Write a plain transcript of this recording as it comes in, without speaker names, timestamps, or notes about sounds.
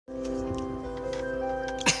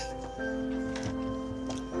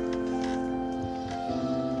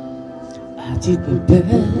I did my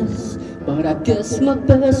best, but I guess my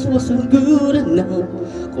best wasn't good enough.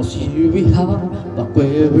 Cause here we are, back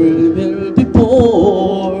where we were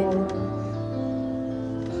before.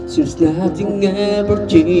 Seems nothing ever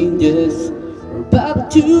changes. We're back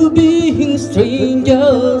to being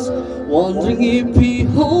strangers, wondering if we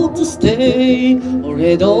hope to stay or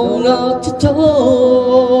head on out the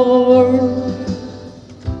door.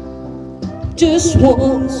 Just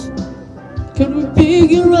once, can we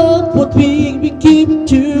figure out what we keep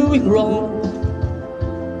doing wrong?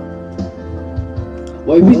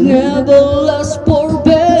 Why we never last for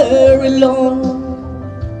very long?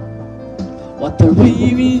 What are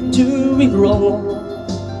we doing wrong?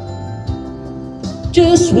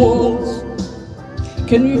 Just once,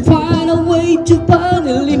 can we find a way to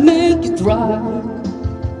finally make it right?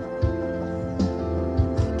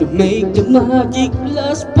 To make the magic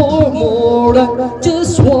last for more than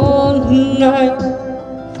just one night.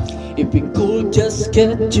 If we could just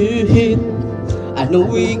get to it, I know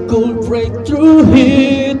we could break through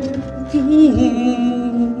it.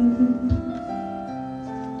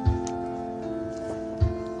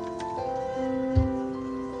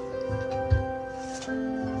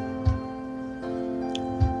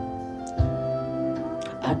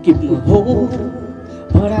 I give my hope,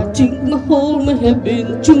 but I think my hope may have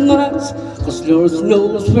been too much. Cause Lord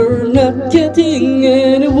knows we're not getting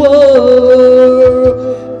anywhere.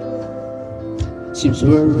 Seems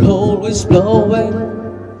we're always blowing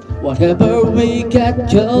whatever we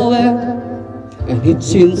get going. And it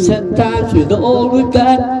seems at times with all we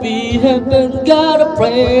got, we haven't got a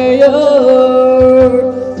prayer.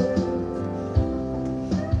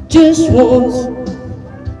 Just once,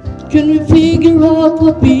 can we figure out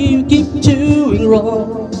what we keep doing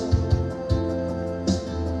wrong?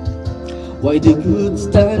 Why the good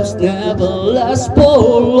times never last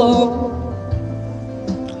for long?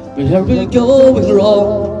 Where are we going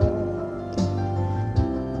wrong?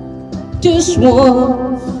 Just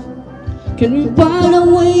once, can we find a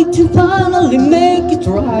way to finally make it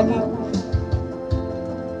right?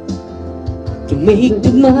 To make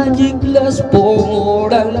the magic last for more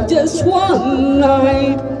than just one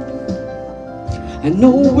night. I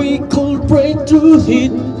know we could break through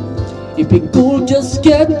it if we could just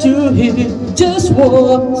get to it just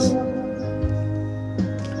once.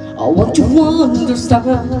 I want you to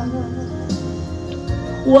understand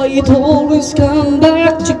why it always comes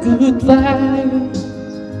back to goodbye.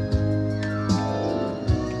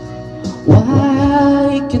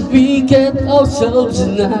 Why can't we get ourselves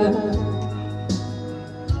tonight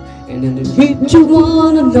and then admit to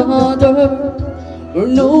one another we're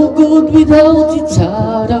no good without each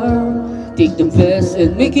other? Take the best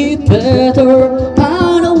and make it better.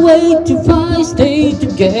 Find a way to stay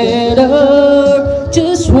together.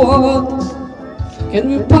 Just once, can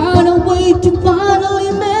we find a way to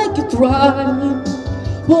finally make it right?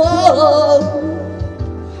 Whoa,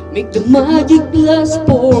 make the magic last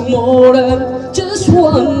for more than just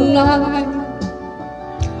one night.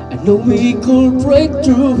 I know we could break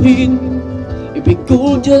through it if we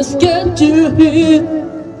could just get to it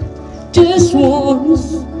just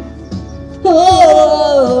once.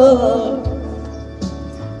 Oh,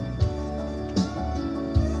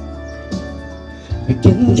 we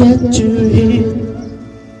can get to it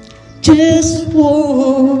just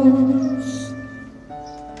once.